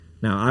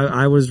Now,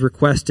 I was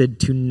requested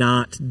to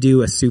not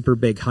do a super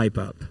big hype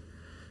up.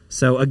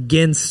 So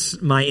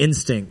against my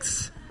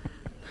instincts,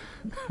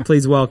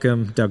 please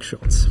welcome Doug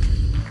Schultz.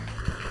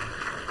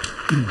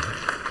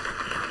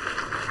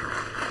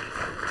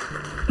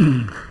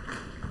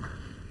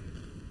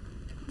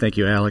 Thank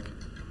you, Alec.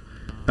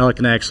 Alec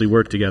and I actually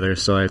work together,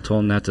 so I told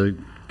him not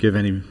to give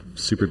any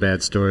super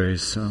bad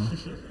stories. So,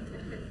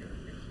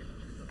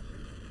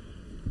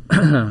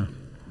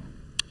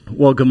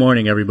 well, good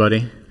morning,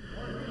 everybody.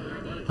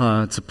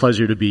 It's a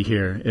pleasure to be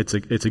here. It's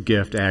a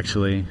gift,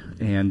 actually,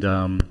 and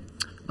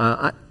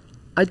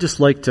I'd just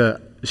like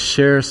to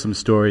share some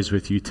stories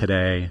with you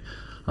today.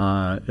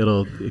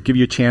 It'll give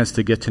you a chance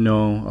to get to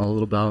know a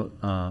little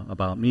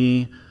about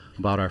me,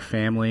 about our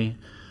family,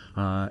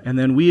 and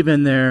then weave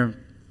in there,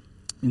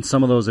 in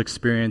some of those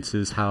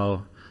experiences,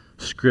 how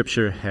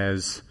Scripture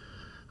has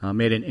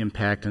made an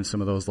impact on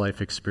some of those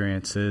life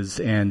experiences.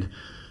 And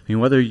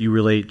whether you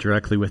relate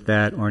directly with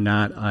that or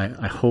not,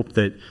 I hope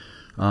that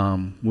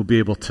we'll be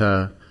able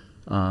to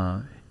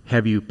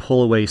have you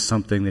pull away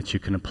something that you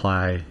can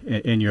apply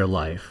in your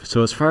life.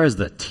 So as far as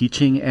the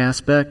teaching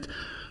aspect,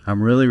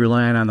 I'm really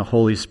relying on the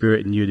Holy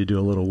Spirit and you to do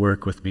a little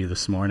work with me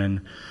this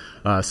morning,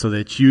 so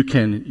that you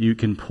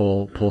can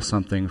pull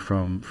something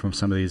from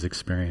some of these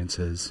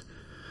experiences.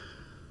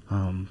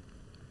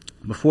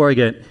 Before I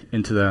get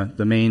into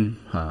the main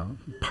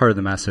part of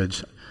the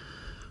message,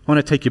 I want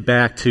to take you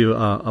back to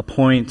a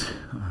point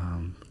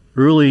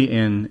early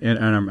in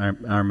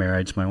our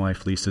marriage. My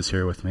wife Lisa's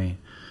here with me.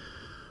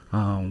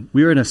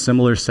 We were in a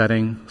similar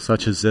setting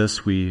such as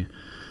this. We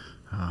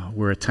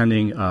were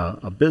attending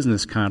a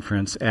business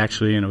conference,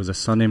 actually, and it was a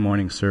Sunday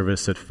morning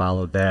service that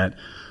followed that.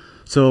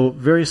 So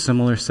very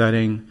similar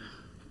setting.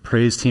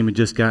 Praise team had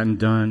just gotten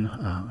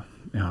done.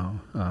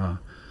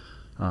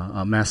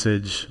 A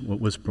message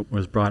was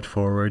brought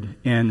forward,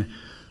 and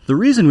the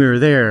reason we were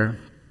there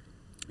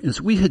is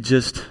we had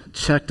just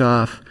checked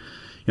off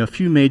a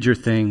few major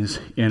things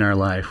in our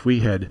life.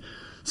 We had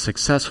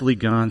successfully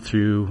gone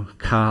through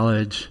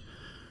college,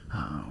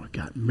 we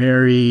got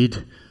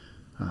married,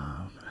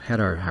 had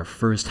our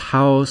first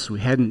house. We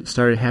hadn't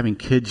started having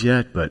kids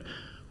yet, but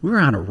we were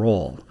on a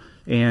roll,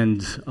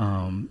 and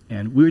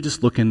we were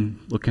just looking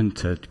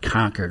to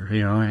conquer.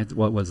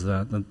 What was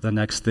the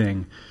next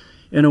thing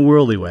in a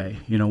worldly way?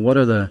 What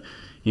are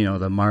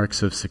the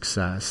marks of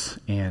success?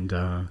 And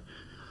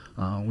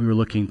we were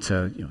looking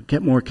to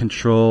get more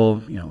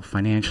control,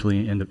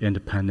 financially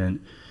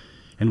independent.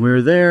 And we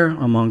were there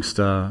amongst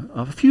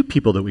a few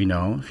people that we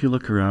know. If you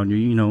look around,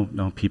 you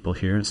know people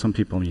here. Some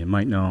people you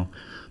might not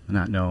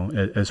know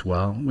as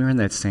well. We were in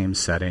that same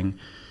setting.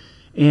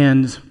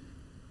 And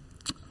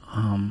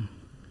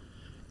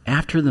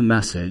after the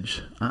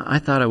message, I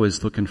thought I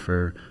was looking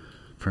for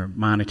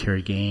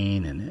monetary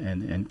gain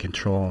and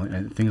control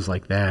and things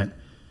like that.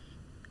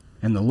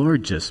 And the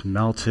Lord just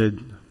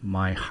melted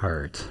my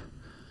heart.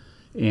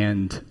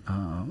 And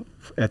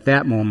at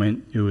that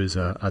moment, it was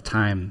a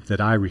time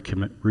that I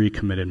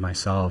recommitted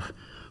myself.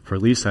 For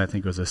Lisa, I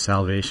think it was a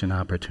salvation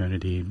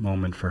opportunity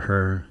moment for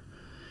her.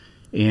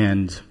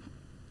 And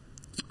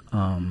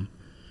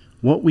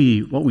what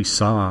we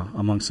saw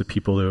amongst the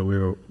people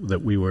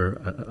that we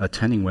were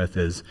attending with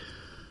is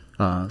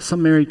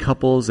some married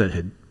couples that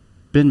had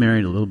been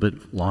married a little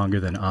bit longer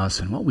than us,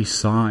 and what we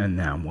saw in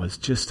them was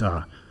just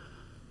a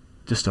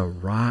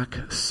rock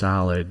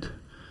solid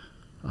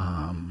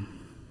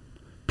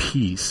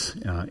peace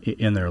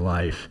in their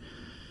life,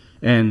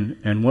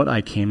 and what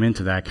I came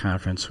into that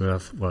conference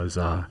with was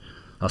a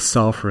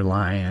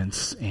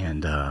self-reliance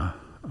and a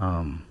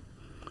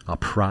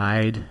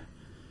pride,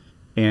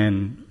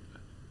 and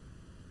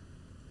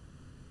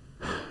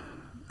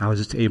I was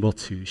just able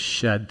to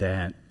shed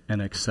that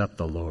and accept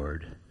the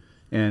Lord.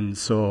 And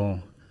so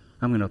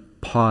I'm going to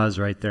pause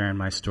right there in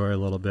my story a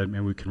little bit.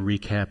 Maybe we can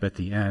recap at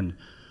the end.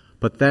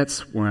 But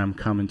that's where I'm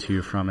coming to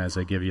you from as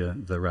I give you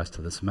the rest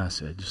of this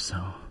message.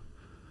 So,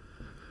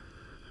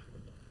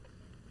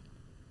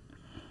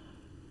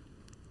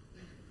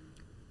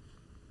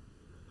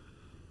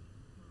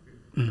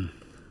 that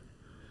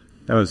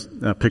was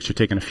a picture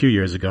taken a few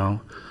years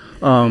ago.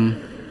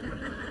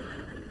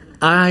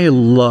 I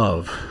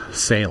love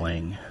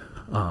sailing.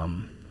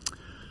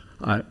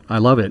 I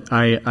love it.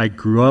 I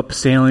grew up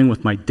sailing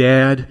with my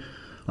dad.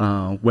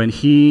 When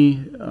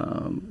he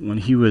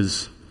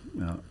was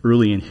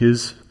early in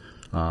his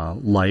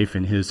life,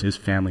 in his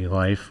family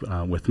life,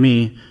 with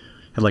me,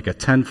 had like a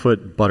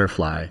 10-foot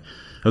butterfly. There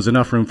was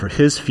enough room for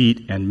his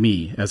feet and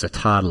me as a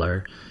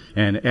toddler.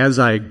 And as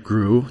I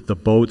grew, the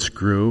boats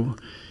grew,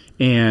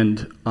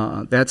 and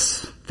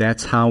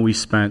that's how we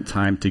spent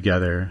time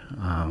together.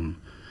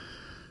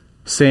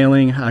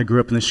 Sailing, I grew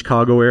up in the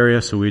Chicago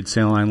area, so we'd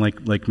sail on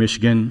Lake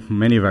Michigan.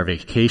 Many of our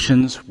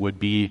vacations would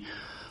be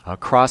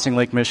crossing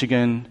Lake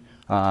Michigan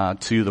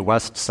to the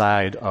west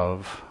side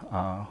of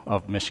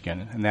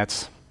Michigan, and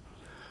that's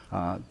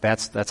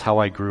how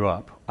I grew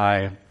up.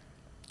 I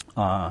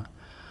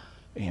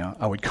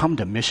would come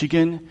to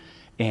Michigan,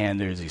 and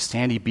there's these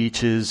sandy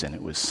beaches, and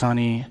it was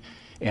sunny,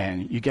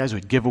 and you guys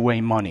would give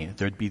away money.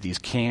 There'd be these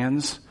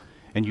cans,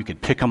 and you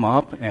could pick them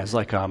up as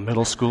like a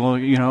middle school,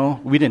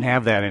 We didn't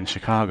have that in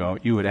Chicago.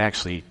 You would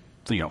actually,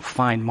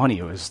 find money.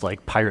 It was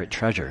like pirate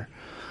treasure.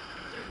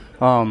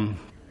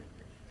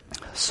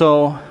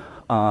 So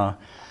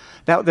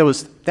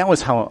that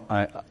was how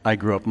I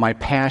grew up. My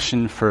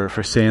passion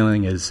for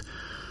sailing is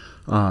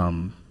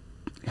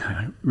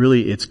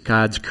really it's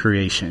God's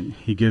creation.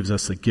 He gives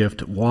us the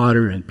gift of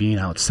water and being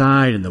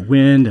outside and the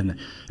wind and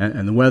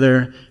the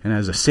weather. And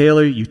as a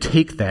sailor, you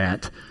take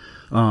that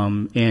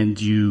and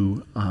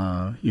you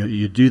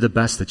do the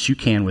best that you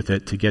can with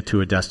it to get to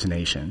a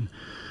destination.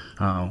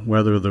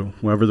 Wherever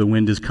the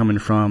wind is coming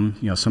from,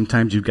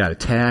 sometimes you've got to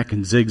tack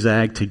and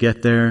zigzag to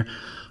get there,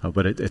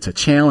 but it's a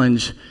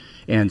challenge.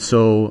 And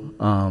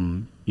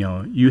so,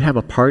 you have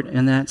a part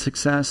in that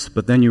success,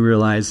 but then you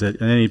realize that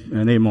at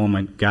any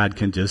moment, God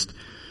can just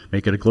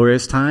make it a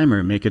glorious time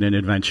or make it an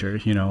adventure,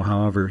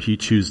 however He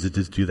chooses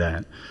to do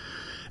that.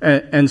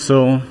 And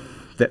so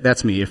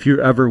that's me. If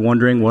you're ever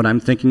wondering what I'm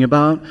thinking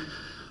about,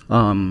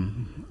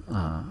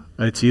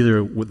 it's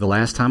either the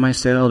last time I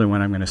sailed or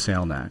when I'm going to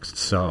sail next.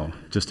 So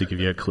just to give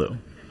you a clue.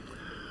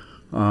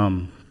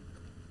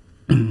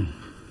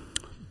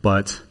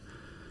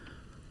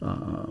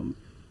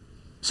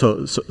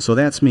 So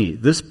that's me.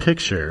 This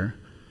picture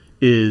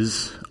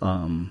is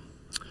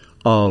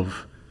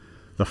of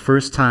the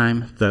first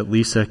time that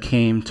Lisa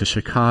came to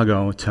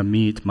Chicago to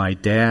meet my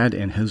dad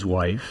and his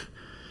wife,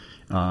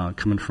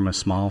 coming from a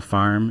small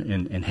farm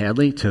in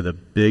Hadley to the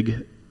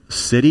big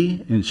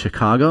city in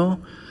Chicago,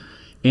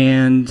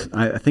 and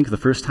I think the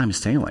first time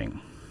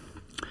sailing.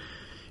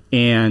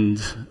 And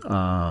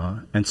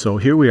so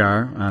here we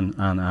are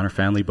on our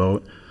family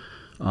boat.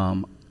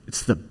 I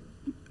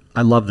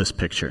love this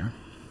picture.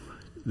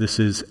 This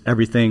is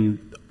everything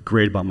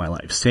great about my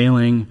life.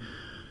 Sailing,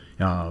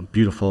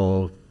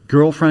 beautiful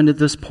girlfriend at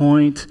this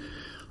point.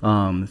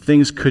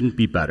 Things couldn't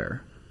be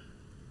better.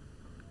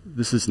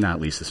 This is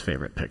not Lisa's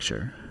favorite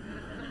picture.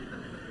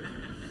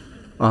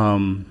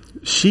 We're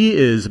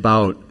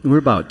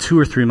about 2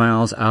 or 3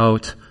 miles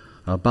out.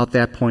 About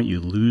that point, you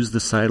lose the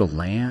sight of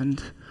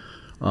land.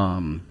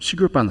 She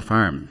grew up on the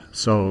farm,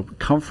 so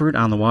comfort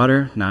on the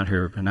water, not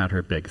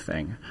her big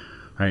thing,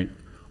 right?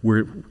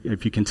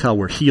 If you can tell,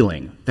 we're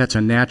healing. That's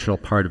a natural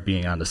part of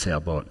being on the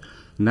sailboat.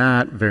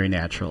 Not very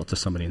natural to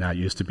somebody not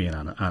used to being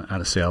on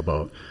a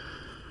sailboat.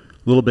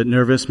 A little bit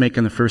nervous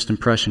making the first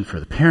impression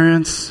for the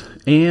parents.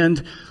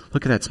 And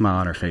look at that smile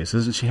on her face.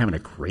 Isn't she having a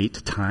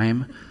great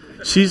time?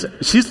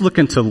 She's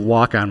looking to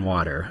walk on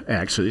water,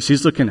 actually.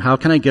 She's looking, how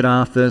can I get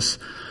off this?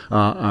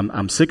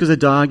 I'm sick as a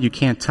dog. You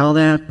can't tell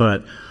that,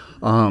 but,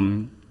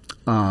 and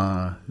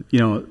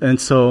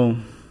so,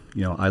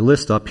 I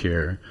list up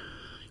here,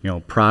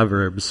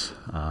 Proverbs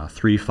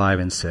 3, 5,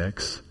 and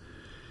 6.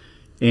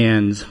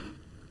 And,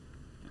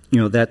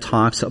 that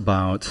talks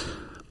about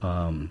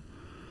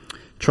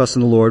trust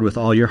in the Lord with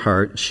all your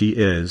heart.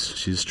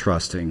 She's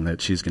trusting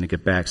that she's going to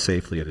get back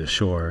safely to the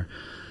shore.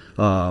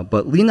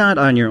 But lean not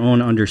on your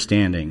own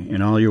understanding.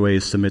 In all your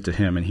ways submit to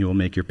Him, and He will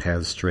make your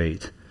paths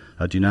straight.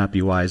 Do not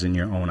be wise in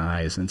your own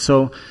eyes. And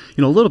so,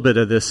 a little bit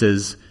of this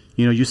is,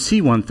 you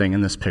see one thing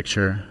in this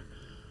picture,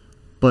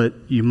 but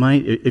you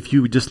might, if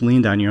you just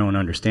leaned on your own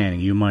understanding,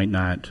 you might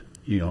not,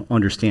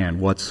 understand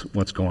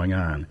what's going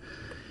on.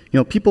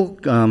 People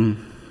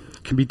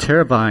can be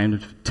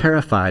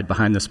terrified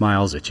behind the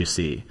smiles that you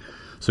see.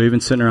 So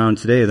even sitting around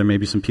today, there may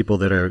be some people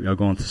that are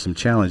going through some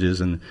challenges,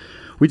 and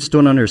we just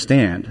don't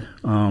understand.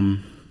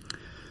 And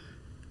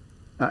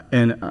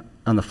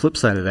on the flip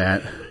side of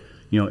that,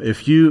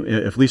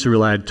 if Lisa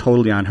relied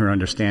totally on her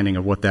understanding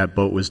of what that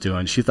boat was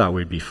doing, she thought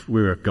we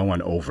were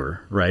going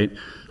over, right?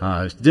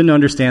 Didn't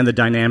understand the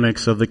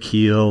dynamics of the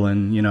keel,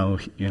 and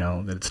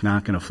that it's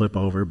not going to flip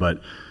over.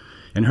 But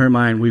in her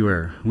mind, we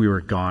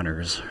were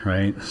goners,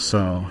 right?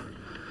 So,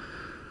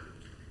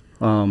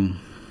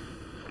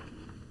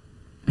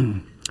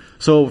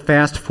 so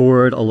fast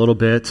forward a little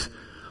bit.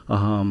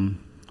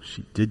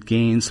 She did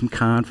gain some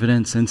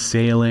confidence in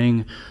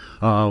sailing.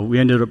 We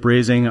ended up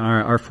raising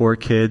our 4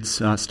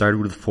 kids, started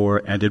with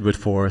 4, ended with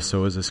 4, so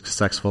it was a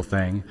successful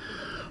thing.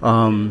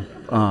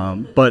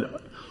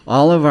 But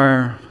all of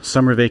our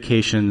summer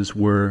vacations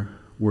were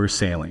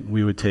sailing.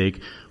 We would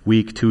take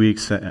week, 2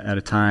 weeks at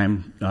a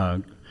time,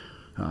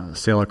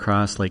 sail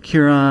across Lake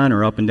Huron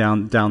or up and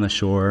down the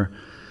shore.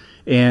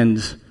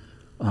 And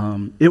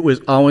it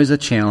was always a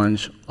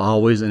challenge,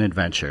 always an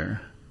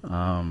adventure.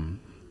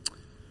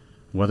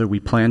 Whether we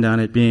planned on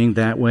it being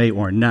that way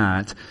or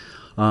not.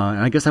 And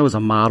I guess that was a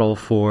model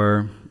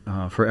for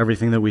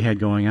everything that we had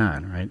going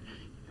on, right?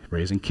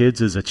 Raising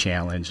kids is a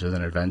challenge, is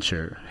an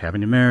adventure.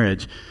 Having a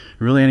marriage,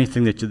 really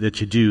anything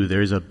that you do,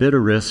 there's a bit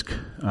of risk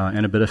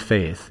and a bit of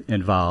faith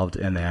involved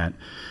in that,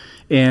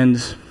 and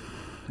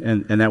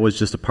that was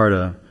just a part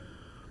of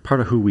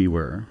who we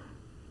were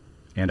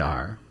and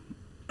are.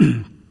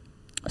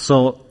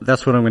 So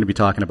that's what I'm going to be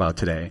talking about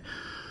today.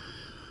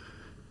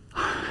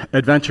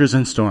 Adventures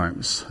and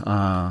storms.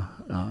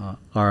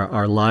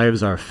 Our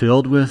lives are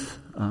filled with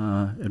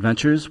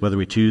adventures, whether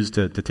we choose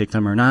to take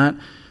them or not.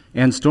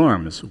 and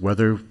storms.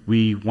 Whether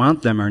we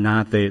want them or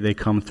not, they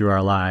come through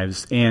our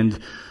lives. And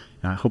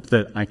I hope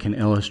that I can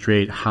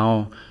illustrate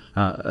how,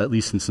 at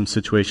least in some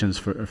situations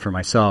for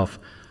myself,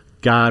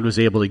 God was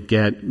able to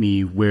get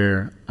me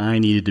where I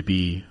needed to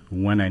be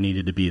when I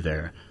needed to be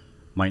there.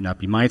 Might not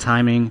be my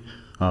timing,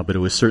 but it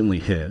was certainly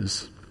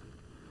His.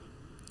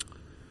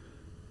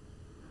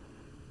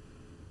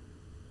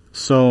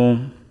 So,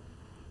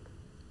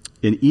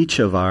 in each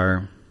of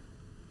our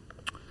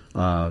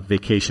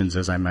vacations,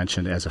 as I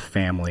mentioned, as a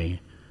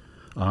family,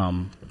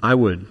 I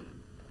would,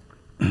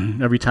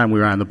 every time we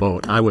were on the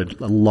boat, I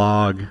would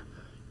log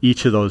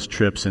each of those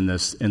trips in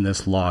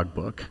this log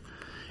book.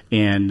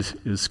 And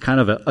it was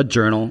kind of a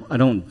journal. I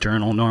don't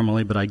journal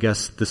normally, but I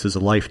guess this is a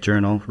life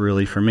journal,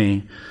 really, for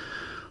me.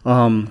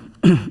 And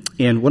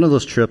one of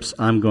those trips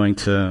I'm going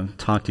to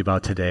talk to you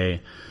about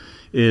today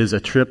is a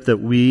trip that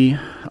we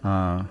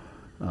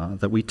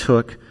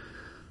took.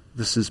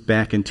 This is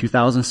back in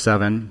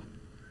 2007.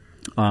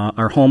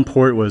 Our home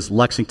port was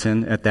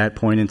Lexington at that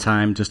point in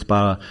time, just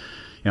about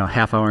a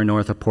half hour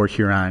north of Port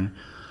Huron.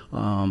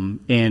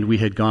 And we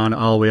had gone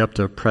all the way up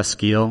to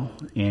Presqu'île,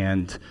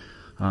 and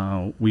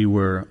we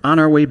were on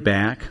our way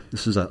back.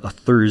 This is a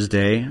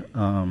Thursday,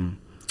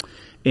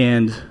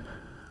 and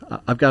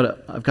I've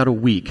got a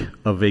week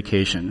of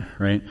vacation,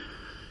 right?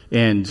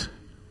 And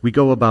we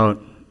go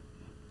about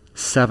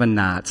 7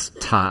 knots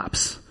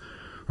tops,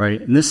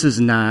 right? And this is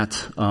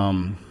not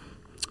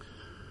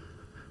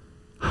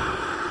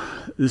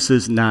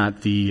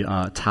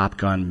the Top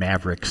Gun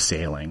Maverick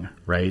sailing,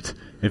 right?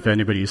 If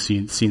anybody's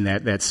seen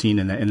that scene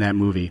in that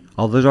movie.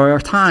 Although there are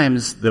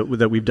times that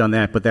we've done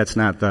that, but that's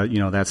not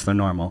that's the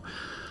normal.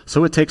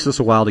 So it takes us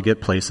a while to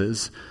get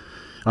places.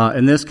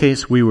 In this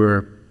case, we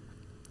were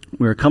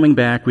coming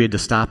back. We had to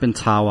stop in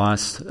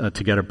Tawas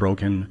to get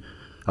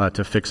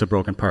to fix a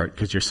broken part,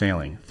 because you're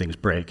sailing, things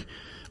break.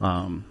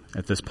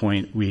 At this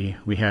point, we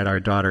had our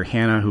daughter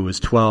Hannah, who was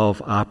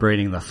 12,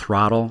 operating the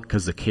throttle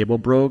because the cable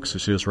broke. So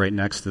she was right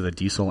next to the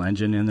diesel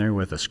engine in there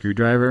with a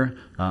screwdriver,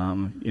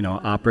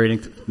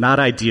 operating. Not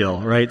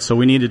ideal, right? So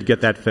we needed to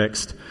get that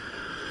fixed.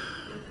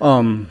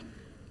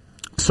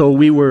 So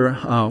we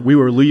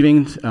were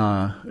leaving.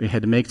 We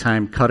had to make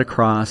time, cut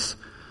across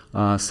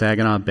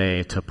Saginaw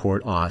Bay to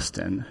Port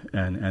Austin,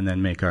 and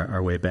then make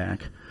our way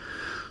back.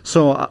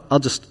 So I'll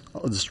just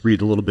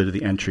read a little bit of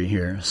the entry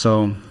here.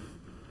 So.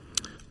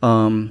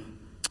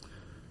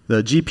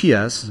 The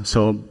GPS,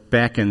 so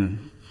back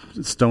in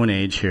Stone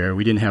Age here,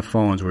 we didn't have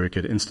phones where we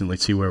could instantly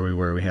see where we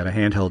were. We had a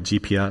handheld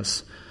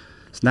GPS.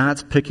 It's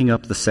not picking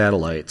up the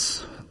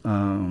satellites.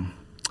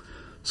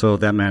 So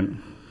that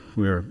meant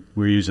we were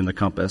using the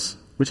compass,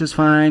 which is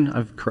fine.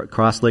 I've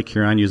crossed Lake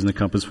Huron using the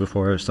compass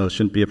before, so it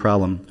shouldn't be a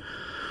problem.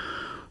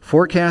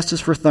 Forecast is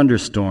for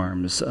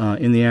thunderstorms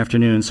in the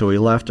afternoon, so we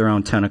left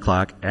around 10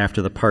 o'clock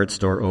after the parts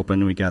store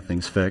opened and we got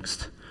things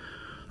fixed.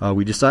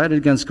 We decided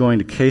against going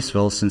to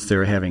Caseville since they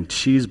were having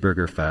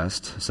Cheeseburger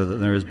Fest, so that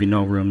there would be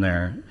no room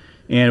there,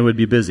 and it would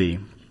be busy.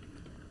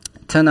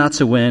 10 knots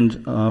of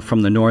wind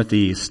from the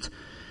northeast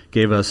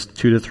gave us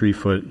 2 to 3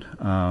 foot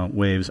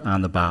waves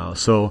on the bow.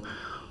 So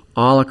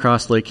all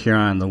across Lake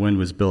Huron, the wind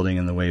was building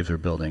and the waves were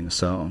building.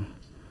 So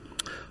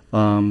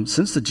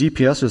since the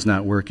GPS was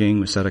not working,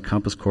 we set a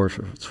compass course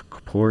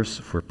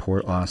for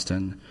Port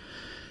Austin.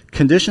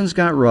 Conditions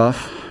got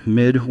rough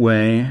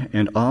midway,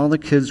 and all the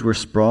kids were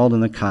sprawled in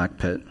the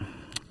cockpit.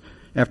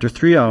 After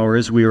 3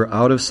 hours, we were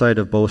out of sight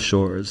of both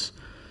shores.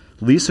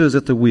 Lisa was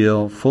at the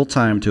wheel full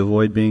time to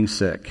avoid being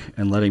sick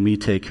and letting me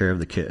take care of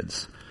the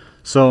kids.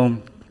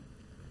 So,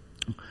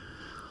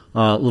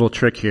 little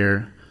trick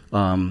here.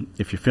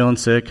 If you're feeling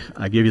sick,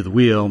 I give you the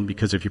wheel,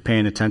 because if you're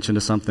paying attention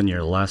to something,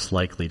 you're less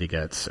likely to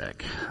get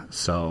sick.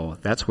 So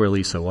that's where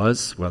Lisa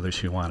was, whether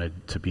she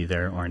wanted to be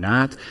there or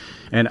not.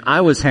 And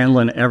I was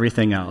handling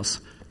everything else.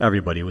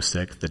 Everybody was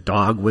sick. The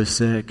dog was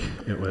sick.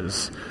 It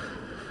was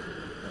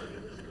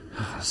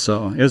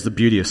the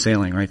beauty of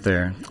sailing right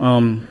there.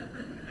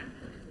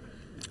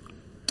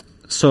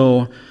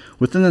 So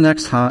within the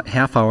next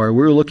half hour,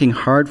 we were looking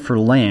hard for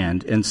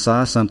land and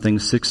saw something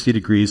 60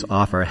 degrees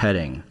off our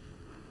heading.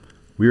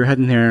 We were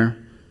heading there.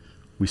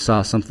 We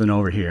saw something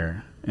over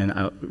here, and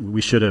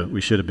we should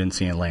have been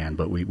seeing land,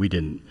 but we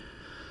didn't.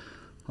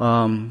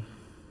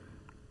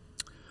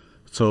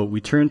 So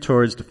we turned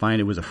towards to find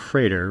it was a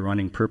freighter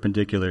running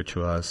perpendicular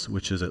to us,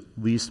 which is at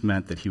least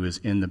meant that he was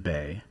in the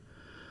bay.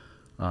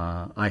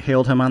 I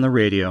hailed him on the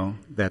radio.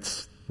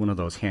 That's one of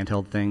those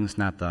handheld things,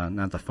 not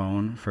the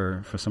phone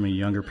for some of you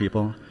younger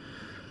people.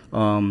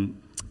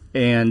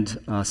 And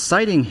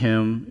citing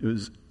him, it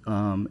was.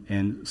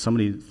 And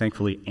somebody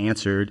thankfully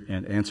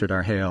answered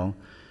our hail,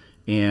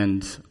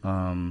 and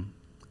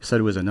said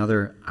it was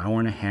another hour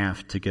and a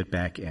half to get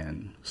back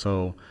in.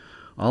 So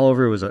all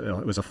over, it was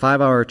a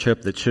 5-hour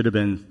trip that should have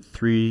been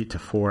 3 to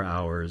 4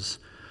 hours.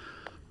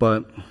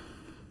 But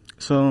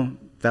so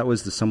that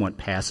was the somewhat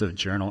passive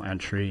journal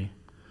entry.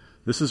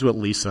 This is what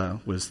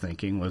Lisa was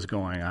thinking was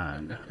going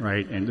on,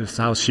 right? And this is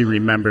how she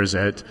remembers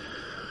it.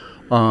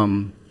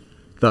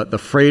 The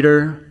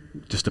freighter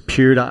just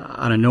appeared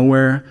out of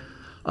nowhere.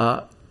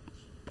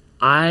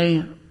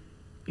 I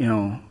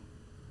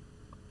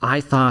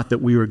thought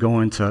that we were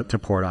going to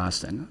Port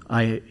Austin.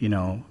 I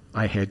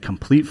had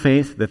complete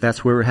faith that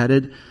that's where we're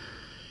headed.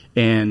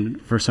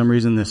 And for some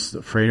reason, this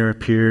freighter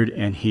appeared,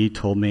 and he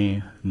told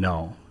me,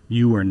 no,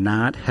 you were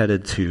not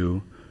headed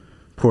to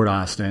Port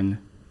Austin.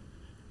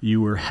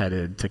 You were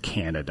headed to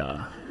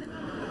Canada.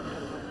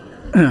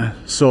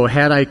 So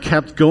had I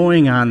kept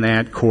going on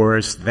that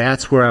course,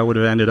 that's where I would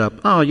have ended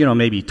up,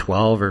 maybe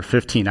 12 or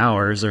 15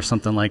 hours or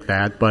something like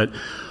that. But,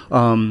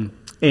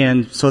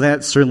 and so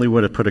that certainly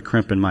would have put a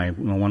crimp in my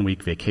 1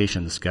 week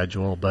vacation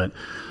schedule. But,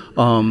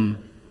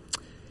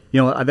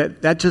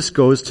 that just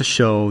goes to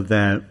show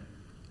that,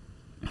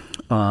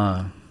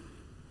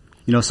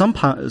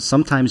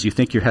 sometimes you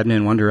think you're heading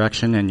in one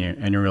direction and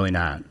you're really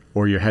not.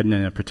 Or you're heading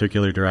in a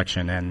particular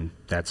direction, and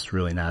that's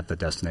really not the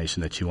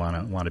destination that you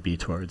want to be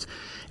towards.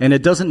 And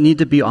it doesn't need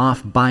to be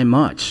off by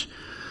much,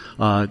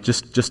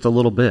 just a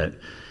little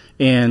bit.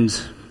 And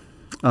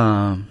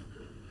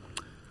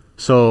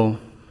so,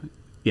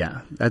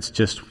 yeah, that's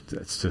just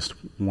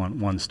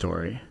one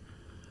story.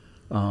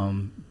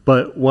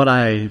 But what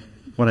I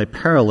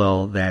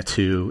parallel that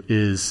to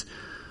is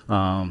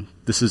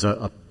this is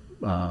a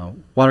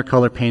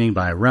watercolor painting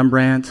by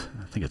Rembrandt.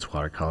 I think it's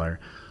watercolor.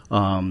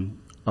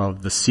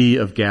 Of the Sea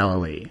of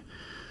Galilee.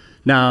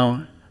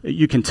 Now,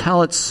 you can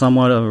tell it's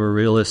somewhat of a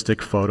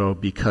realistic photo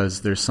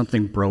because there's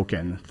something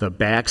broken. The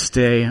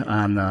backstay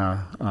on the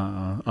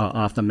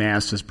off the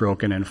mast is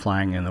broken and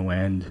flying in the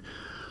wind,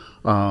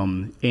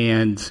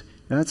 and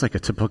that's like a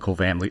typical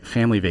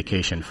family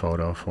vacation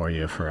photo for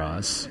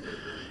us.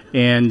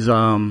 And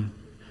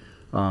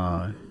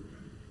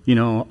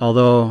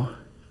although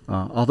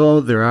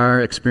there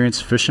are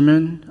experienced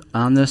fishermen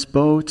on this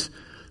boat,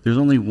 there's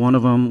only one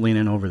of them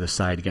leaning over the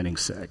side getting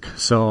sick.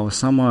 So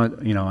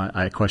somewhat,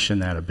 I question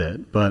that a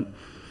bit. But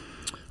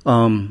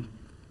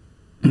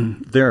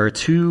there are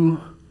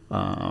two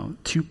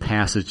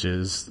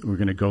passages we're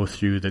going to go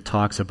through that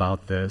talks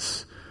about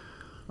this.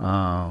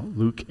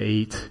 Luke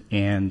 8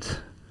 and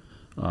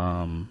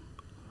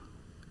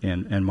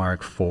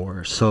Mark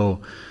 4.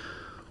 So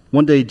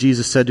one day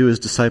Jesus said to his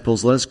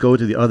disciples, "Let us go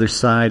to the other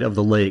side of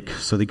the lake."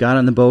 So they got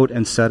on the boat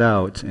and set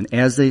out. And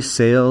as they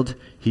sailed,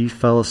 he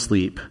fell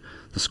asleep.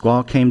 The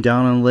squall came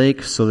down on the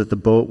lake so that the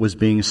boat was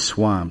being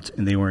swamped,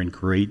 and they were in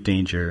great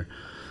danger.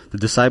 The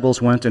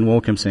disciples went and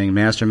woke him, saying,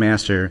 "Master,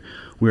 Master,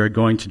 we are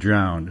going to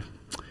drown."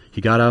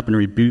 He got up and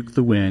rebuked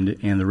the wind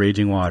and the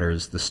raging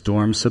waters. The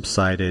storm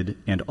subsided,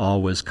 and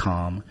all was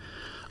calm.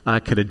 I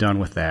could have done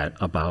with that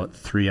about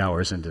 3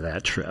 hours into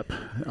that trip,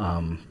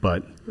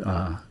 but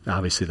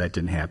obviously that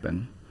didn't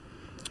happen.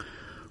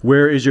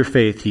 "Where is your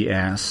faith?" he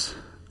asked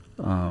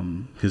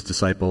his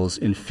disciples.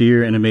 In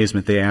fear and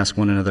amazement, they ask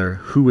one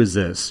another, "Who is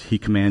this? He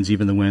commands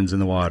even the winds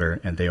and the water,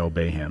 and they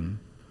obey him."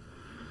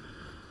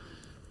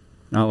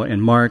 Now,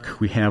 in Mark,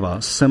 we have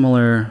a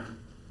similar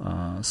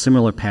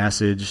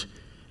passage.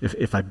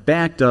 If I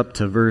backed up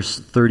to verse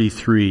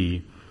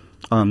 33,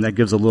 that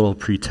gives a little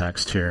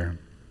pretext here.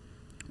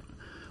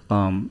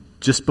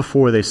 Just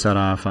before they set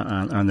off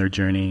on their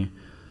journey,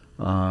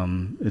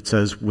 it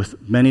says, "With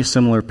many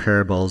similar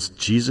parables,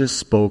 Jesus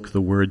spoke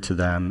the word to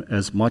them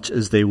as much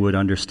as they would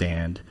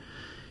understand.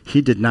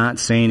 He did not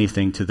say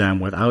anything to them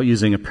without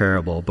using a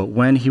parable, but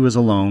when he was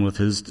alone with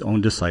his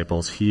own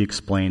disciples, he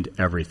explained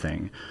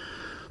everything."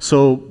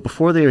 So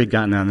before they had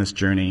gotten on this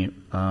journey,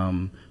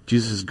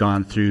 Jesus has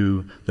gone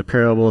through the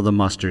parable of the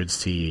mustard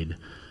seed,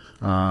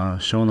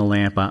 showing the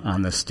lamp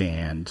on the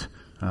stand,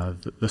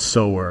 the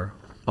sower,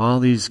 all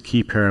these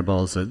key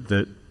parables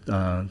that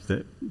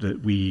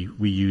we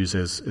use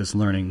as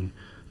learning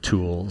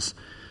tools.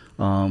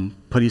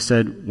 But he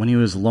said when he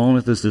was alone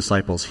with his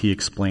disciples, he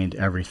explained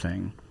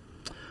everything.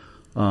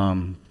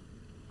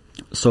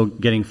 So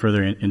getting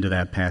further into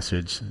that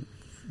passage,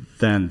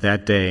 then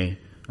that day,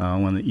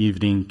 when the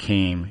evening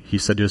came, he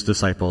said to his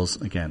disciples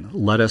again,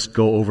 "Let us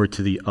go over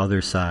to the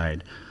other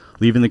side."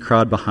 Leaving the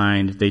crowd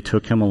behind, they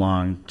took him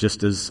along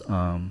just as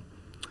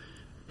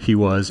he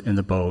was in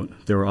the boat.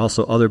 There were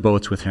also other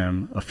boats with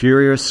him. A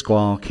furious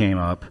squall came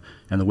up,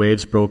 and the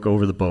waves broke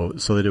over the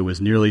boat so that it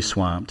was nearly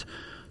swamped.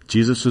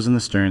 Jesus was in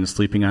the stern,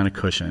 sleeping on a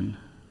cushion.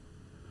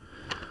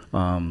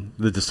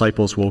 The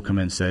disciples woke him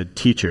and said,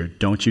 "Teacher,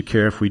 don't you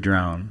care if we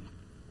drown?"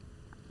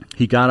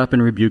 He got up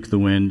and rebuked the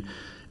wind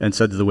and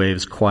said to the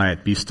waves,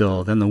 "Quiet, be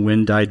still." Then the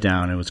wind died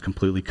down and it was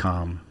completely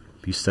calm.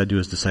 He said to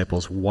his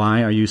disciples,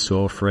 "Why are you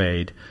so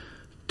afraid?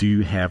 Do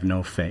you have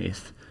no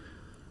faith?"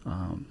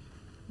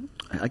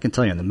 I can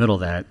tell you, in the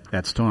middle of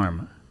that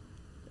storm,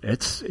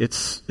 it's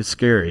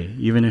scary.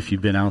 Even if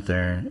you've been out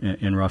there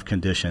in rough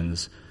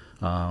conditions,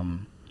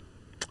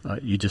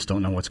 you just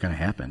don't know what's going to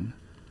happen.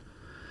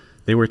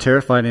 They were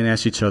terrified and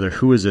asked each other,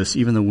 "Who is this?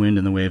 Even the wind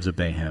and the waves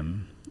obey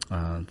him."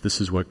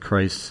 This is what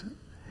Christ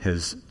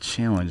has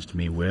challenged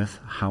me with.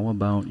 How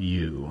about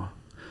you?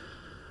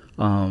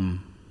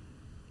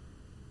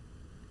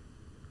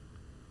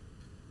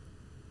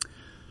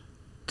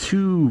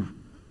 Two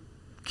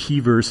key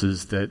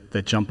verses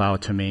that jump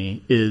out to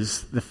me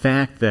is the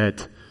fact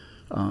that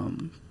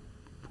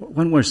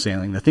when we're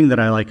sailing, the thing that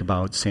I like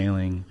about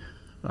sailing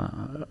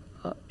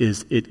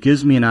is it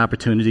gives me an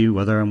opportunity,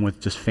 whether I'm with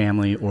just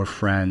family or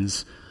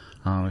friends.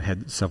 I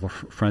had several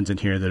friends in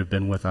here that have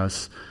been with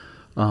us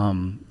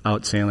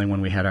out sailing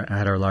when we had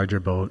our larger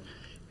boat.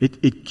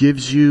 It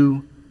gives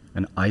you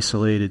an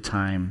isolated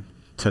time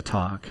to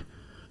talk.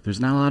 There's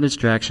not a lot of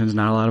distractions,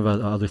 not a lot of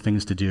other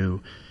things to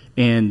do.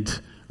 And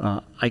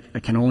I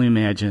can only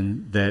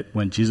imagine that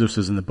when Jesus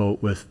was in the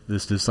boat with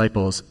his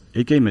disciples,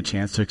 it gave him a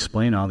chance to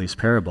explain all these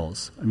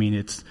parables. I mean,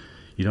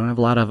 you don't have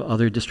a lot of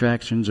other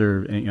distractions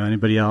or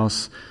anybody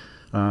else,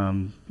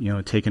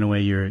 taking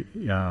away your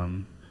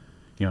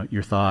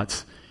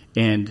thoughts,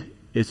 and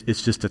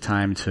it's just a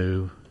time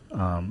to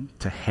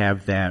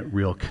have that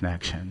real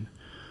connection.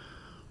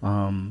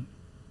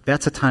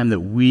 That's a time that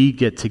we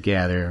get to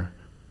gather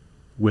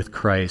with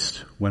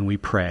Christ when we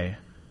pray,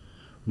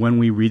 when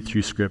we read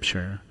through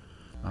Scripture,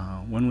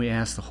 when we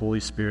ask the Holy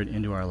Spirit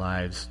into our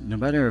lives, no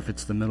matter if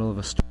it's the middle of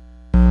a storm,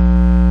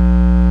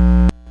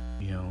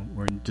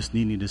 we're just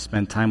needing to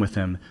spend time with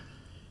Him.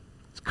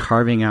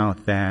 Carving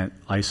out that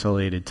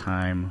isolated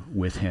time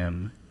with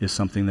Him is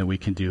something that we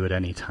can do at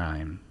any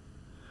time.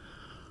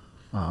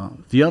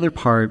 The other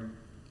part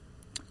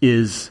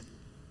is,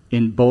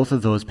 in both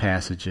of those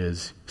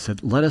passages, He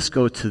said, let us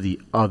go to the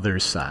other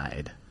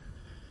side.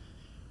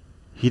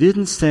 He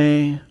didn't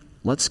say,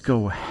 let's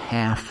go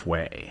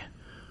halfway,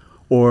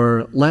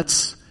 or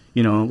let's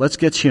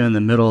get you in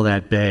the middle of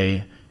that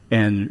bay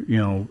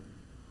and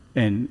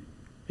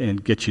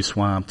get you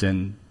swamped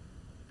and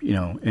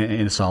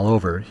it's all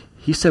over.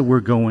 He said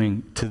we're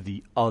going to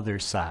the other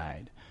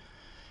side.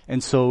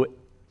 And so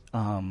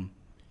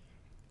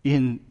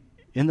in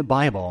the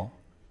Bible,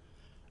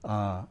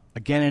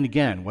 again and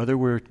again, whether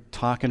we're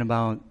talking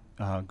about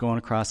going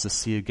across the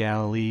Sea of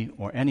Galilee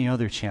or any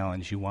other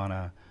challenge you want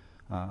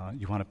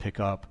to pick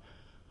up,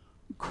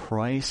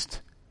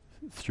 Christ,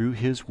 through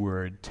His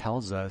Word,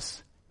 tells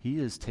us He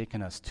has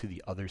taken us to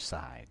the other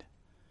side.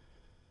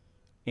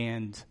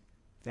 And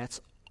that's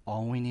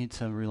all we need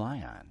to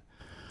rely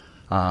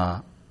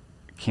on.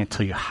 Can't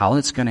tell you how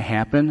it's going to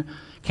happen.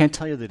 Can't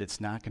tell you that it's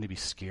not going to be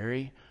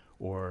scary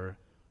or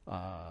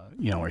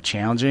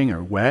challenging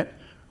or wet,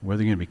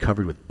 whether you're going to be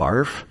covered with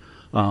barf.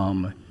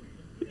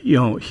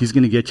 He's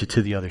going to get you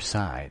to the other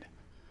side.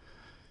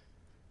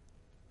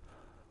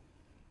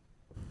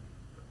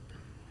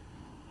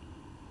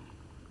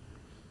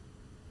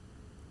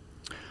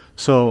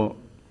 So,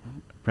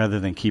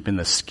 rather than keeping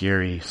the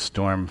scary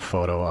storm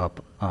photo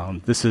up,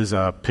 this is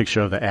a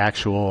picture of the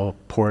actual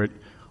Port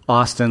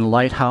Austin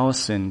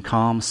lighthouse in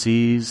calm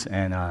seas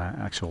and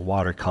actual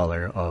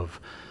watercolor of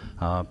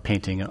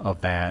painting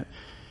of that.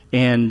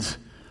 And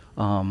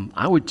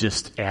I would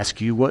just ask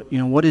you,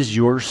 what is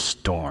your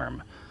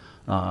storm?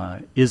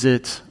 Is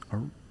it a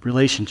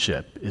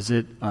relationship? Is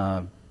it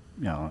an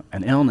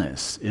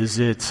illness? Is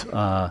it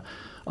a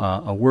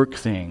work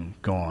thing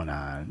going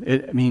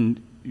on?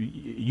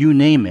 You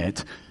name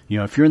it.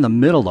 If you're in the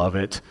middle of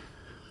it,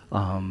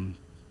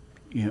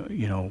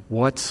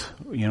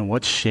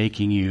 what's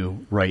shaking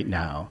you right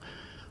now,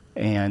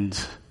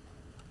 and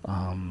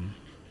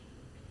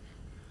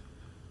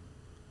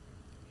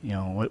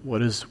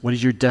what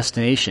is your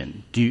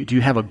destination? Do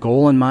you have a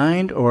goal in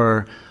mind,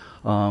 or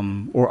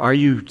are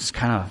you just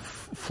kind of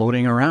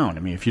floating around?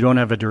 I mean, if you don't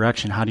have a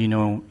direction, how do you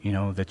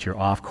know that you're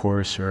off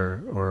course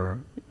or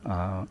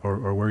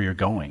where you're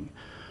going?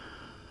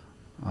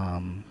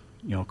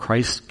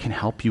 Christ can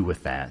help you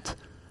with that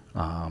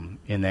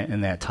in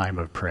that time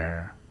of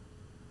prayer.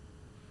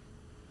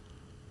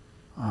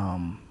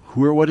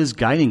 Who or what is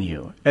guiding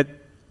you at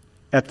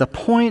the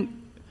point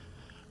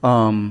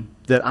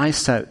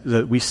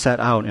that we set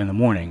out in the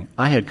morning?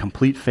 I had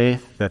complete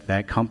faith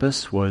that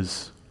compass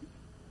was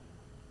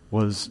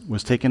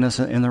taking us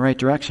in the right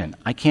direction.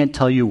 I can't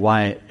tell you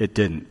why it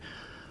didn't.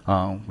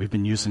 We've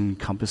been using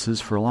compasses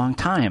for a long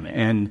time,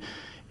 and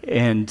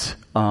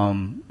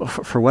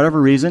for whatever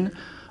reason,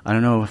 I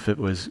don't know if it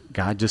was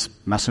God just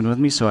messing with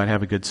me so I'd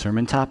have a good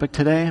sermon topic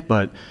today,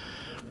 but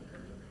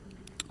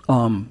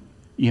some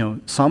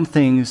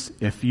things,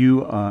 if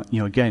you,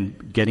 again,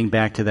 getting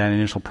back to that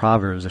initial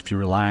Proverbs, if you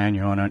rely on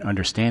your own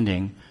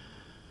understanding,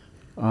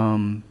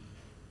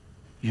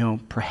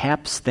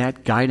 perhaps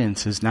that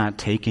guidance is not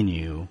taking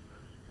you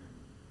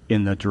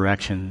in the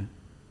direction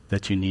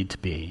that you need to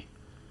be.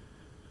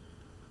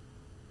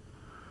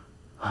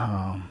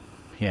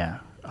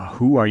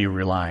 Who are you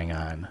relying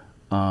on?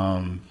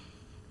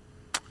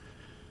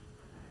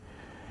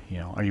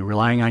 Are you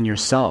relying on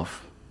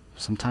yourself?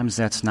 Sometimes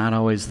that's not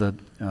always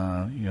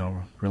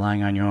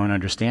relying on your own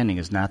understanding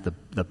is not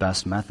the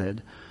best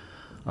method.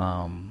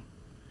 In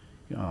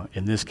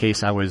this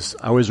case, I was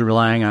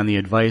relying on the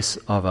advice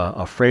of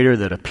a freighter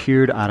that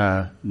appeared out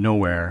of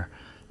nowhere,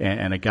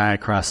 and a guy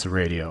across the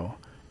radio,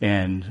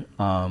 and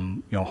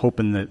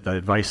hoping that the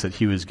advice that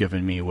he was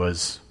giving me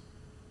was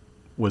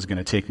going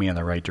to take me in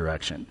the right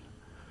direction.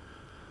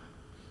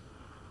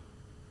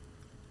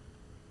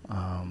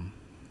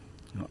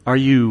 Are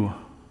you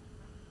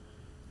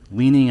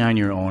leaning on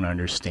your own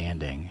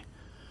understanding?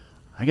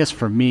 I guess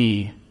for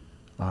me,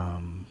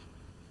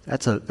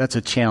 that's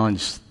a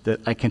challenge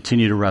that I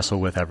continue to wrestle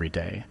with every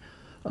day.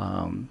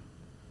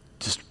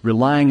 Just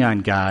relying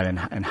on God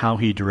and how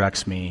He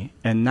directs me,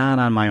 and not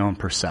on my own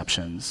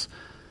perceptions.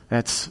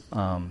 That's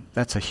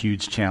a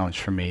huge challenge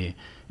for me,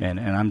 and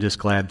I'm just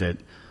glad that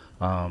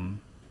I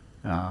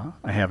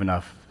have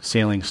enough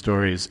sailing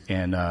stories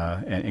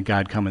and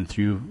God coming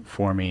through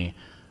for me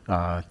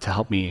to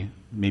help me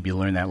maybe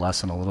learn that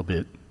lesson a little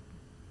bit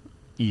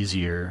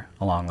easier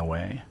along the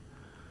way.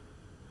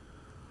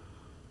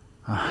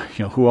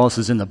 Who else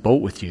is in the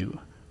boat with you?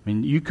 I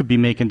mean, you could be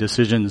making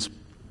decisions,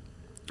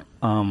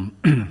 on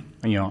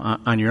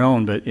your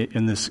own. But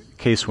in this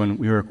case, when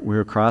we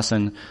were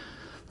crossing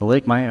the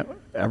lake,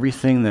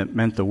 everything that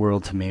meant the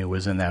world to me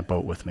was in that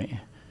boat with me,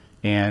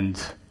 and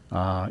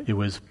it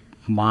was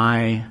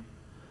my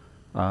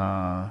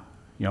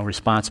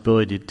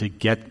responsibility to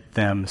get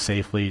them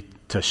safely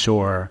to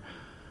shore.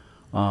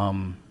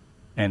 And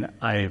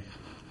I,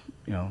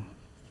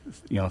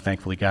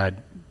 thankfully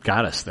God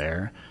got us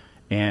there.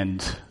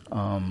 And,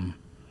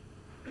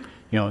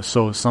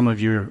 so some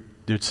of your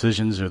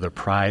decisions or the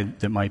pride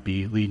that might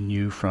be leading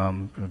you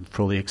from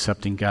fully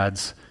accepting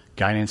God's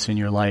guidance in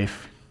your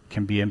life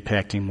can be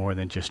impacting more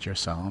than just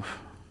yourself.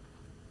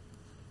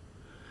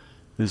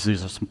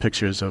 These are some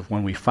pictures of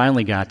when we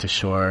finally got to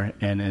shore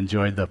and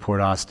enjoyed the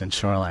Port Austin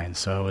shoreline.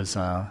 So it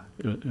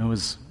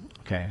was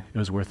okay. It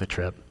was worth the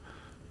trip.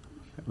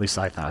 At least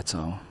I thought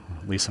so.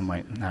 Lisa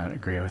might not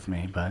agree with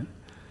me, but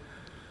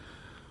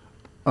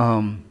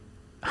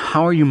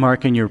how are you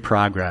marking your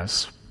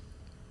progress?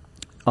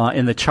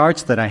 In the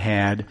charts that I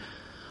had,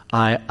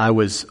 I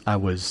was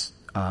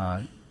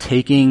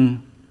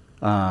taking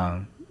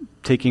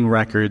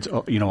records,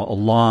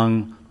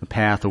 along the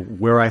path of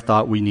where I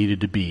thought we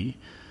needed to be,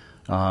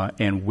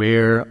 and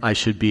where I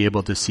should be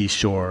able to see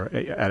shore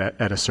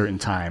at a certain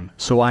time.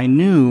 So I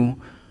knew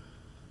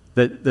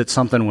that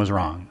something was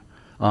wrong.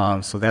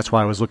 So that's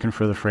why I was looking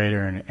for the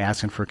freighter and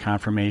asking for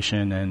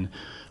confirmation.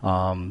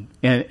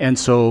 And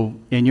so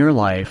in your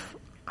life,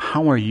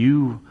 how are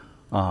you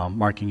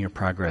marking your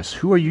progress?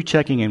 Who are you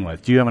checking in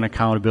with? Do you have an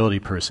accountability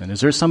person?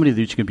 Is there somebody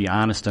that you can be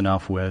honest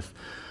enough with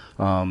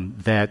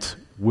that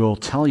will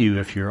tell you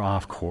if you're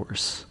off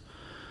course?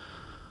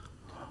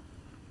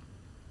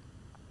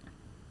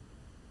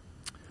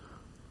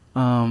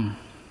 Have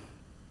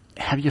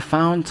you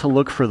found to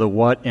look for the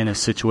what in a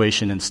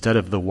situation instead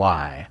of the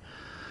why?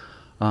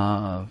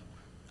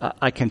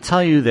 I can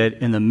tell you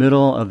that in the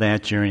middle of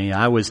that journey,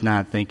 I was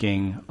not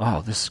thinking,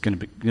 "Oh, this is going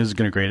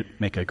to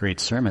make a great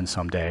sermon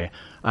someday."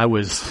 I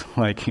was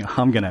like,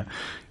 how am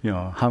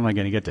I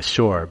going to get to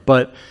shore?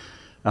 But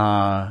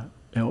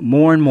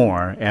more and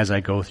more as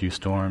I go through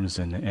storms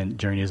and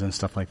journeys and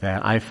stuff like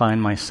that, I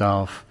find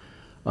myself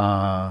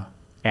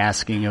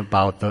asking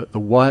about the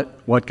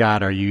what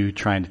God are you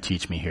trying to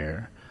teach me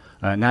here?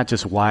 Not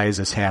just why is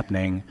this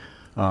happening,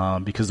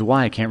 because the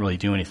why I can't really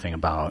do anything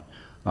about.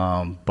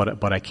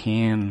 But I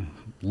can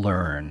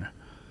learn.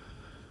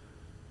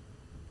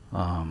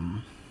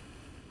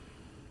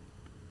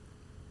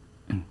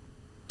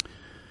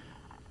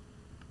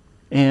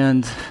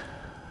 And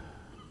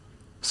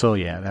so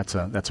that's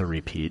a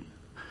repeat.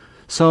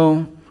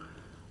 So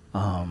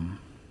a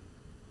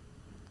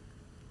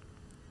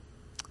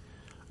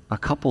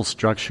couple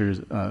scripture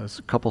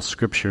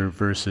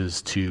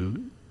verses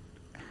to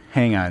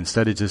hang on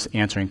instead of just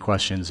answering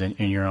questions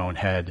in your own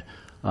head.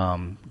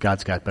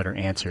 God's got better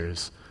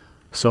answers.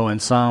 So in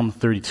Psalm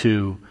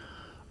 32,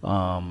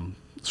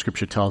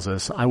 Scripture tells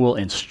us, "I will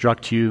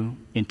instruct you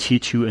and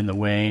teach you in the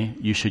way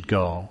you should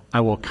go.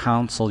 I will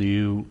counsel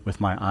you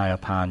with my eye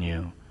upon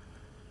you."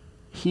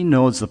 He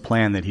knows the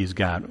plan that He's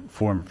got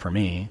for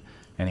me,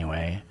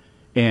 anyway.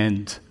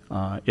 And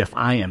if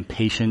I am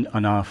patient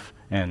enough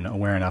and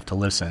aware enough to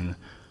listen,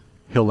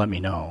 He'll let me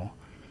know.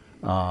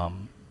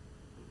 And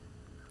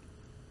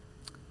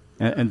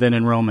then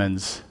in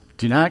Romans,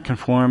 "Do not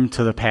conform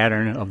to the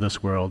pattern of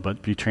this world,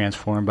 but be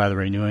transformed by the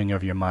renewing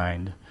of your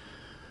mind.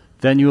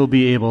 Then you will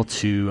be able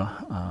to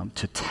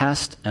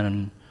test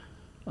and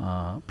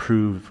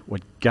prove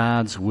what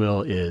God's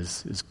will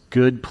is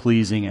good,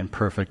 pleasing, and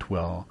perfect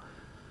will."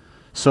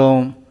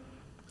 So,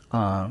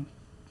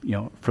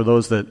 for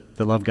those that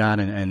love God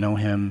and know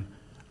Him,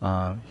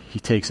 He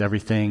takes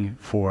everything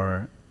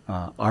for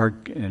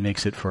and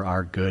makes it for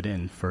our good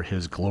and for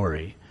His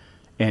glory.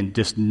 And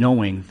just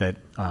knowing that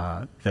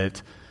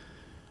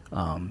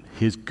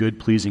His good,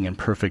 pleasing, and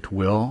perfect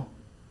will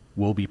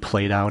be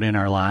played out in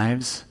our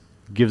lives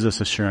gives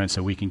us assurance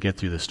that we can get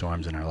through the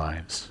storms in our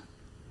lives.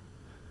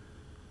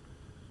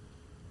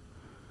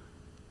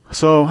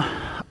 So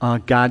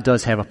God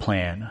does have a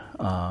plan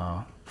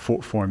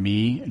for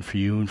me and for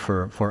you and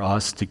for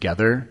us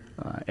together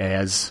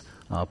as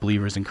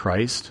believers in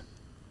Christ.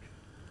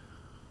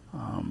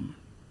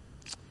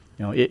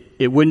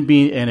 It wouldn't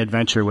be an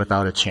adventure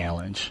without a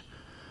challenge.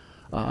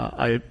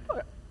 I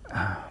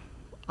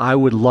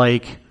would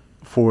like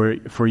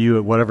for you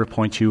at whatever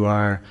point you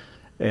are,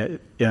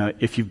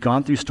 if you've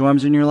gone through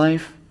storms in your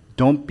life,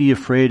 don't be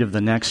afraid of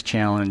the next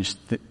challenge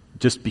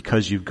just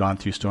because you've gone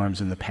through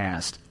storms in the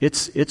past.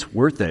 It's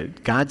worth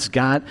it. God's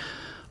got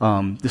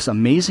this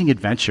amazing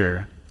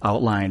adventure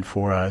outlined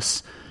for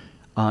us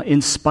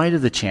in spite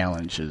of the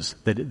challenges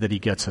that he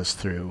gets us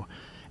through.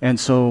 And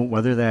so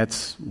whether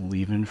that's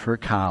leaving for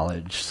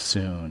college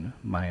soon,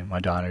 my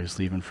daughter's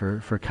leaving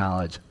for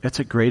college, that's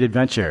a great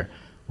adventure.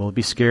 Will it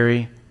be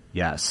scary?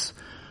 Yes.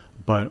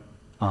 But,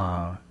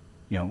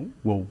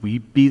 will we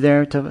be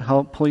there to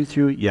help pull you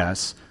through?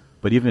 Yes.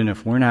 But even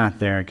if we're not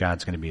there,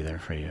 God's going to be there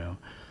for you.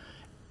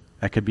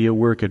 That could be a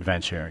work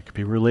adventure. It could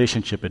be a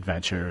relationship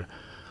adventure.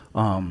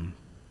 It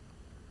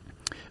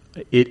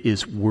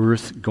is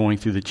worth going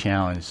through the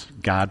challenge.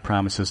 God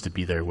promises to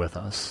be there with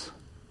us.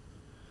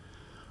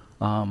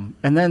 And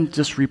then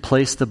just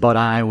replace the but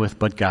I with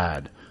but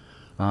God.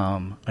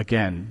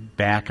 Again,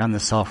 back on the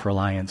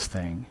self-reliance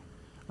thing.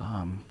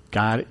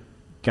 God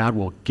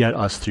will get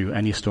us through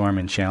any storm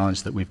and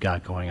challenge that we've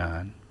got going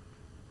on.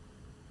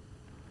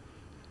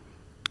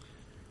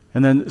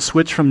 And then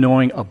switch from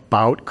knowing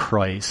about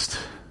Christ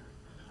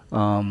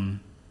and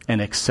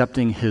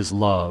accepting his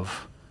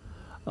love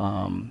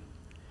and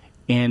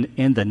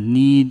the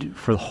need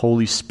for the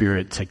Holy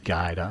Spirit to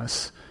guide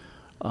us.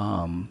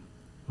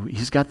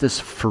 He's got this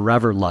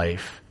forever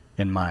life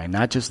in mind,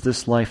 not just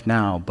this life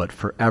now, but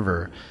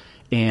forever.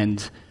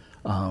 And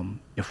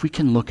if we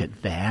can look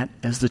at that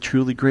as the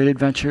truly great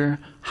adventure,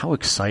 how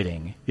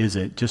exciting is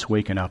it just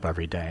waking up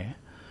every day?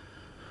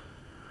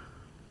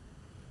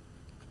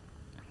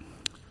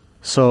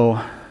 So,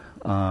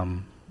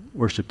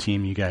 worship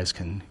team, you guys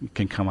can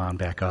come on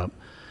back up.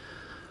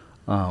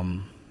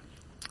 I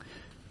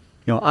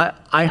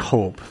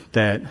hope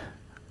that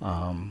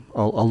a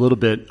little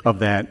bit of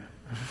that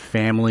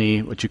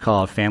family, what you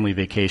call a family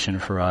vacation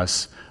for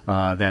us,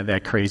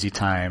 that crazy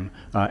time,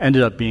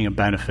 ended up being a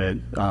benefit,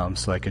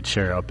 so I could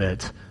share a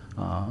bit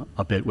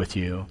with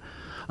you.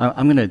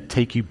 I'm going to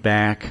take you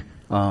back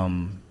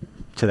to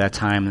that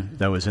time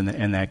that was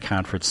in that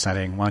conference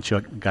setting. Why don't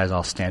you guys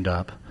all stand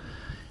up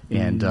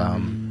and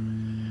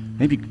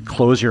maybe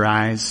close your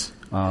eyes,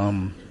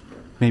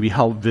 maybe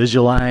help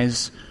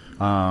visualize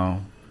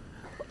along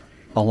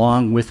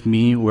with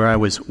me where I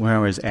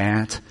was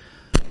at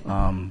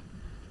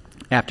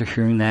after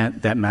hearing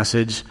that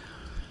message.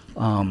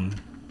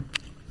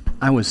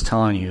 I was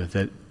telling you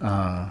that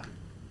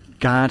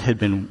God had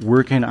been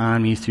working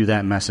on me through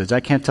that message. I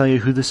can't tell you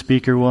who the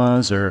speaker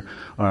was or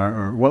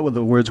what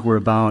the words were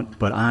about,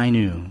 but I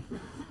knew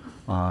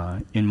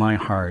in my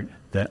heart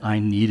that I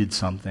needed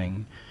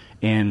something,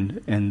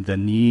 and the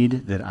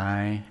need that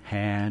I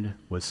had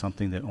was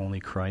something that only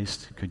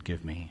Christ could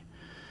give me.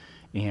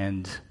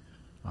 And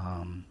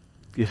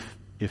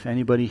if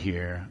anybody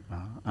here,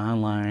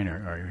 online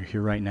or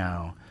here right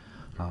now,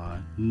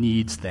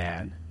 needs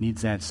that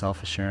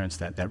self-assurance,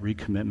 that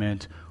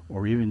recommitment,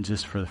 or even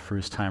just for the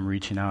first time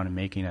reaching out and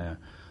making a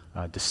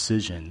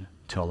decision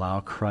to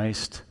allow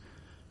Christ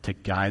to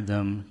guide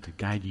them, to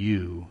guide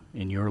you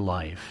in your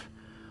life,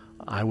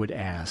 I would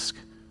ask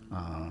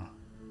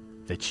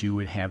that you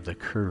would have the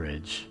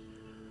courage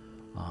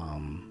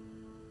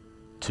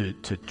to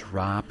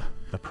drop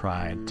the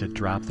pride, to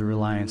drop the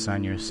reliance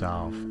on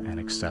yourself and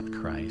accept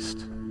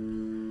Christ.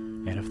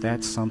 And if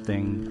that's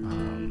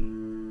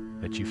something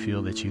that you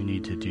feel that you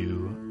need to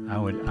do, I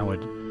would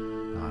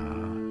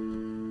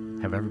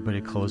have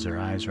everybody close their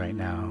eyes right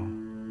now.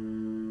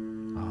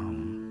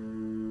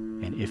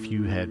 And if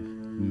you had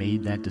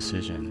made that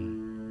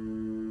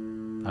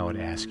decision, I would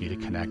ask you to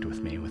connect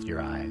with me with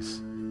your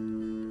eyes.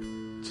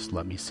 Just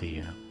let me see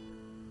you.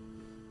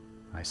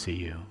 I see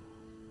you.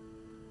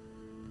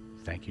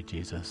 Thank you,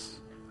 Jesus.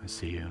 I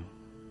see you.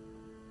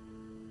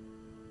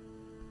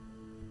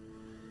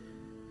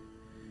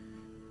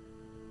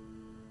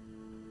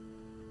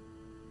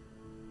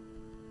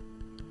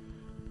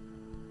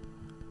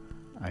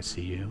 I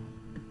see you.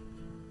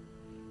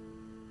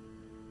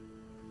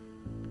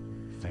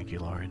 Thank you,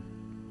 Lord.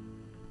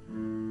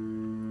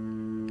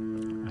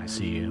 I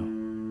see you.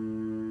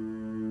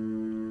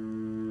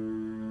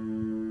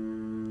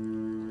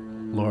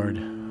 Lord,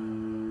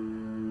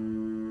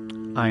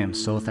 I am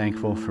so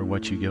thankful for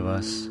what you give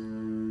us.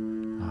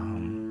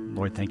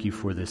 Lord, thank you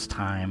for this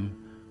time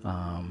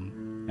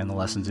and the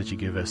lessons that you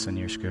give us in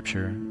your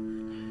scripture,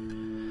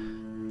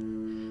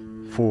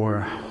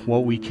 for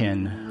what we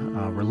can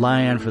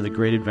rely on for the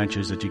great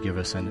adventures that you give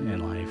us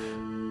in life,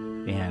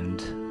 and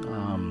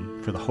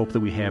for the hope that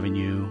we have in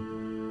you.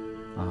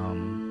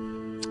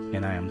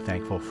 And I am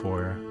thankful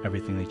for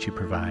everything that you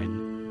provide.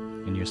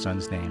 In your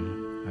Son's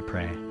name, I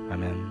pray.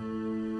 Amen.